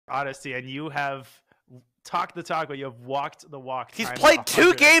Odyssey, and you have talked the talk, but you have walked the walk. He's played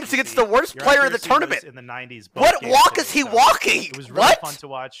 2 games against the worst player in the tournament. In the 90s. What walk is he walking? It was really fun to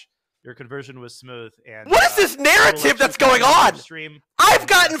watch. Your conversion was smooth. And what is this narrative that's going on? I've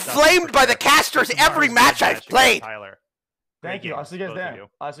gotten flamed by the casters every match I've played. Thank you. I'll see you guys there.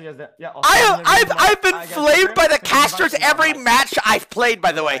 I'll see you guys there. Yeah. I've been flamed by the casters every match I've played.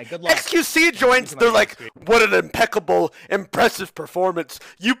 By the way, XQC joins. They're like, "What an impeccable, impressive performance!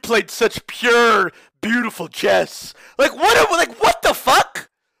 You played such pure, beautiful chess." Like what? Like what the fuck,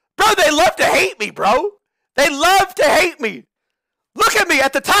 bro? They love to hate me, bro. They love to hate me. Look at me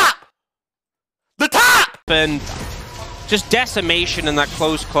at the top. The top. And just decimation in that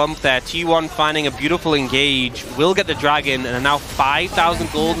close clump there. T1 finding a beautiful engage, will get the dragon, and are now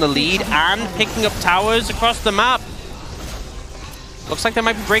 5,000 gold in the lead and picking up towers across the map. Looks like they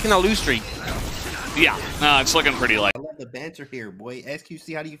might be breaking that lose streak. Yeah, it's looking pretty light. I love the banter here, boy.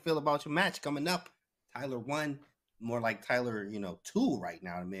 XQC, how do you feel about your match coming up? TYLER1, more like Tyler, 2 right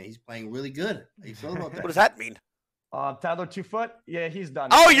now, man. He's playing really good. How do you feel about that? What does that mean? Tyler 2 foot. Yeah, he's done.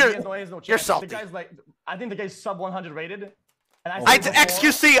 Oh, you're salty. The guy's like, I think the guy's sub 100 rated. And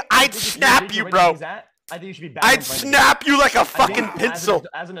XQC, I'd snap you, bro. I think you should be bad. I'd snap you like a fucking pencil.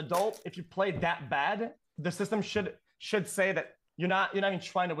 As an adult, if you play that bad, the system should say that you're not even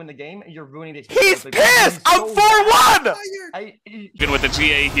trying to win the game. You're ruining the experience. He's pissed. I'm 4-1. Even with the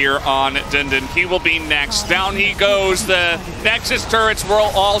TA here on Dundon, he will be next. Down he goes. The Nexus turrets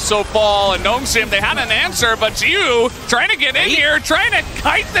will also fall. And Gnome Sim, they had an answer, but Jiwoo trying to get in here, trying to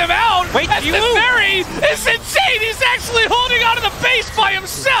kite them out. Wait, Jiwoo! The ferry is insane. He's actually holding onto the base by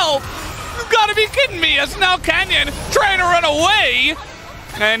himself. You've got to be kidding me. As now Canyon trying to run away.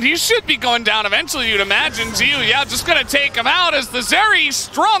 And he should be going down eventually, you'd imagine. Jiwoo, yeah, just going to take him out as the Zeri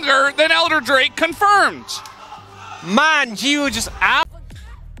stronger than Elder Drake confirmed. Man, Jiwoo just out.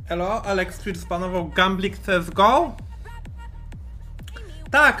 Elo, Alex Twitch zbanował Gamblik CSGO?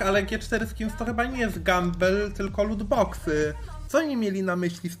 Tak, ale G4 Skins to chyba nie jest gamble, tylko lootboxy. Co oni mieli na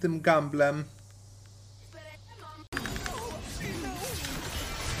myśli z tym gamblem?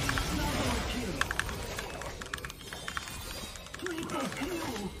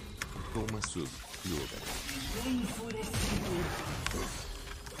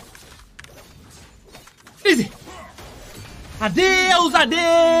 Easy! Adeus,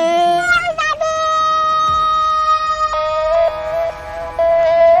 adeus!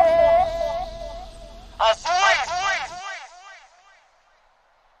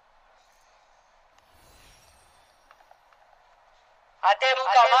 Até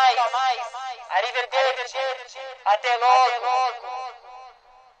nunca mais. Arrivederci. Até logo.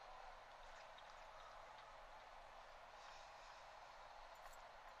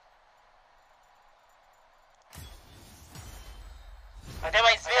 Até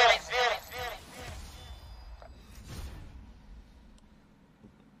mais ver.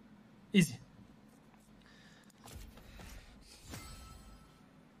 Easy.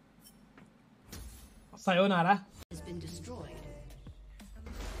 Sayonara. Has been destroyed.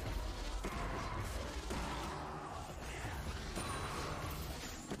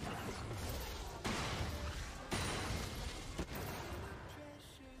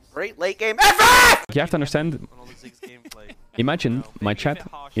 Great late game ever! You have to understand. Imagine my chat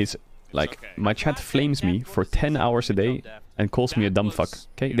is like, my chat flames me for 10 hours a day and calls me a dumb fuck.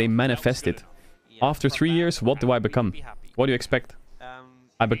 Okay, they manifest it. After 3 years, what do I become? What do you expect?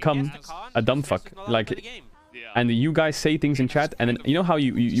 I become a dumb fuck. Like, and you guys say things in chat, and then you know how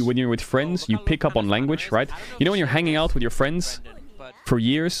you when you're with friends, you pick up on language, right? You know when you're hanging out with your friends for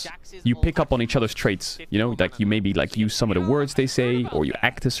years, you pick up on each other's traits. You know, like you maybe like use some of the words they say, or you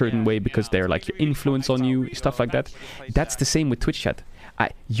act a certain way because they're like your influence on you, stuff like that. That's the same with Twitch chat.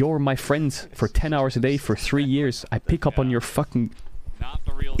 You're my friend for 10 hours a day for 3 years. I pick up on your fucking...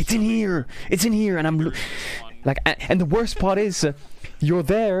 It's in here! It's in here! And I'm... Like, and the worst part is... you're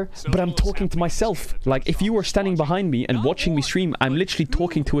there, but I'm talking to myself. Like, if you were standing behind me and watching me stream, I'm literally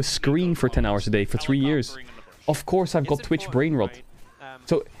talking to a screen for 10 hours a day for 3 years. Of course I've got Twitch brain rot.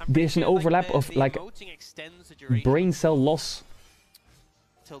 So there's an overlap of, like, brain cell loss.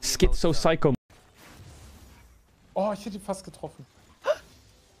 Schizo psycho. Oh, ich hätte ihn fast getroffen.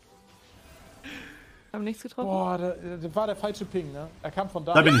 Haben nichts getroffen? Boah, das war der falsche Ping, ne? Er kam von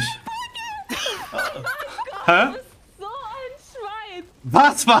da. Da bin ich. Hä? So ein Schwein!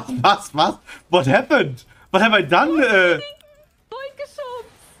 Was? What happened? What have I done?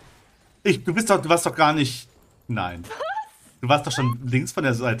 Du warst doch gar nicht... Nein. Was? Du warst doch schon links von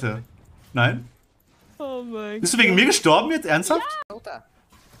der Seite. Nein? Oh mein Gott. Bist du wegen mir gestorben jetzt? Ernsthaft? Volta.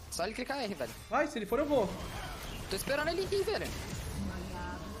 Só ele clicar R, velho. Vai, se ele for eu vou. Tô esperando ele ir, velho.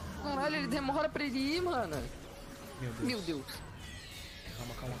 Olha, ele demora pra ele ir, mano. Meu Deus.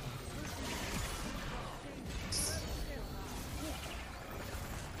 Calma, calma, calma.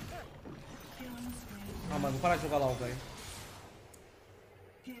 Ah, mano, vou parar de jogar LOL, velho.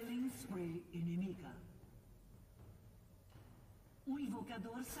 O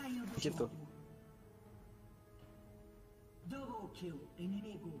invocador saiu do Quitou. jogo. Double kill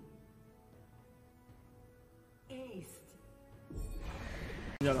inimigo. Ace.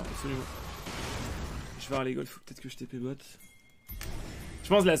 Là, absolument. Je vais voir les golfs, faut peut-être que je TP bot. Je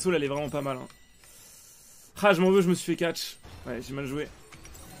pense que la soul elle est vraiment pas mal. Hein. Ah, je m'en veux, je me suis fait catch. Ouais, j'ai mal joué.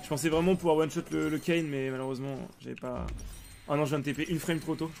 Je pensais vraiment pouvoir one-shot le Kane, mais malheureusement, j'avais pas... Ah non, je viens de TP une frame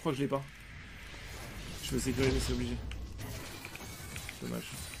trop tôt, je crois que je l'ai pas. Je me sécuriser, c'est obligé.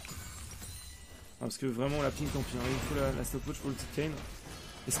 Dommage. Ah, parce que vraiment, la ping, tant pis, hein. Il faut la stopwatch pour le petit Kane.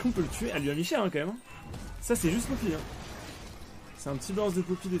 Est-ce qu'on peut le tuer? Elle lui a mis cher, hein, quand même. Hein. Ça, c'est juste Poppy. Hein. C'est un petit bounce de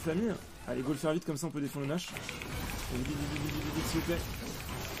Poppy des familles. Allez, go le faire vite, comme ça, on peut défendre le Nash. Vite, s'il vous plaît.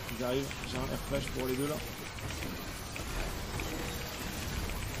 J'arrive, j'ai un air flash pour les deux, là.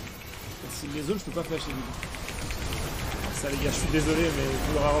 Si les autres, je peux pas flasher du coup. Ça les gars, je suis désolé, mais il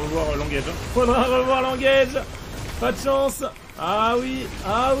faudra revoir l'engage. Hein. Faudra revoir l'engage. Pas de chance. Ah oui,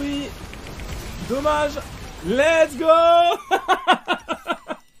 ah oui. Dommage. Let's go.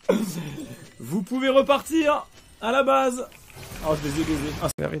 Vous pouvez repartir à la base. Oh, je les ai baisés. Ah,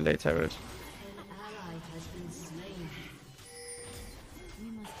 c'est very late, I wish.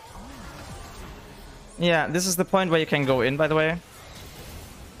 Yeah, this is the point where you can go in, by the way.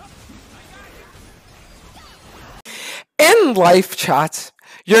 In life, chat,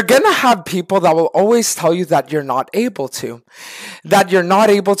 you're gonna have people that will always tell you that you're not able to. That you're not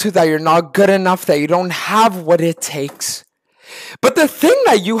able to, that you're not good enough, that you don't have what it takes. But the thing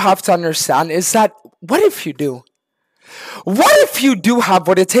that you have to understand is that, what if you do? What if you do have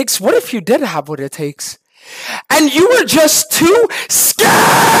what it takes? What if you did have what it takes? And you were just too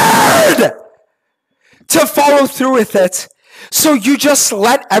scared to follow through with it. So you just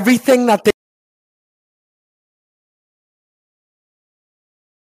let everything that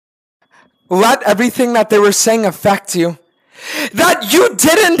they were saying affect you. That you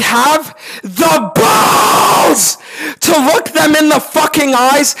didn't have the balls to look them in the fucking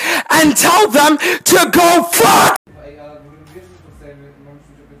eyes and tell them to go fuck.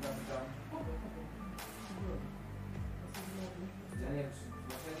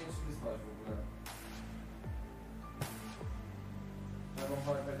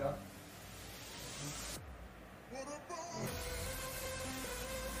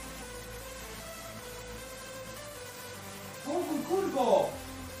 Kurwo!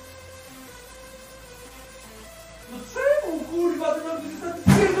 No czemu, kurwa, ty nam jesteś taki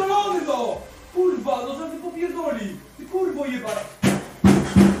spierdolony, no! Kurwa, no żeby popierdoli! Ty kurwo jebana!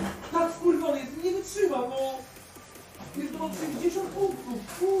 Tak skurwony jest, nie wytrzymam, no! Pierdolę 60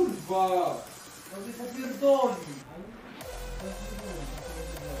 punktów, kurwa! No ty popierdoli!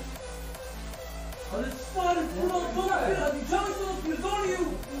 Ale stary, kurwa, co napiera? Widziałeś, co on pierdolił?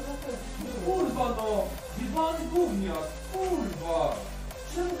 Kurwa, no! Jebany gówniak! Kurwa!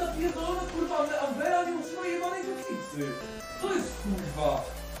 Czemu ta pierdolona, kurwa, Ambera nie utrzyma jebanej kotwicy? Co jest, kurwa?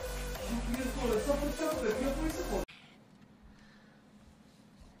 Ja pierdolę, support, ja powiem support.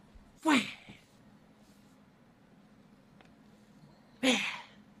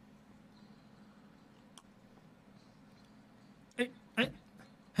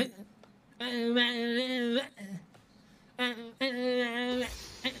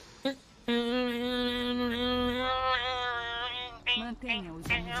 Mantenha os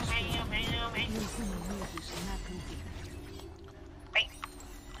inimigos na canteira.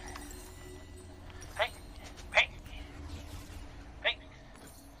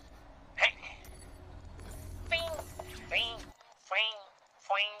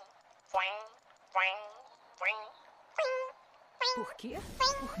 'Por quê?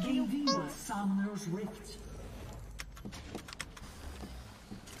 Bem-vindo a Summoner's Rift.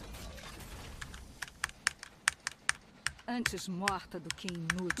 Antes morta do que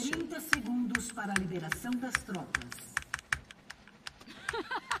inútil. 30 segundos para a liberação das tropas.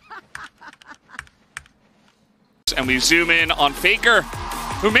 And we zoom in on Faker,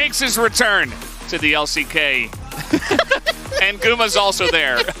 who makes his return to the LCK. And Guma's also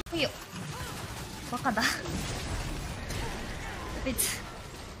there.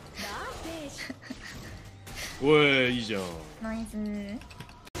 Ouais, 이죠. 나이스.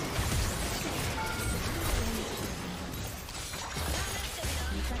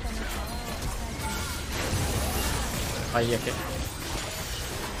 A jakie?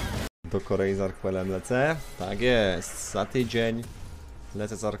 Do Korei z Arkwellem lecę. Tak jest, za tydzień.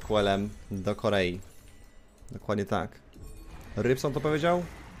 Lecę z Arquelem do Korei. Dokładnie tak. Rybson to powiedział?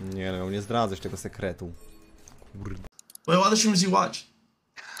 Nie no, nie zdradzać tego sekretu. Kurde. Wait, what other streamers do you watch?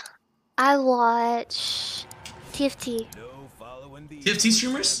 I watch TFT. TFT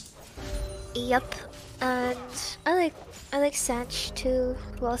streamers? Yep, and I like Sanch too.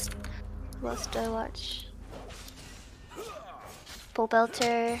 Who else do I watch? Pole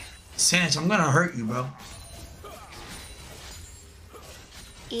Belter. Sanch, I'm gonna hurt you, bro.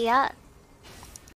 Yeah.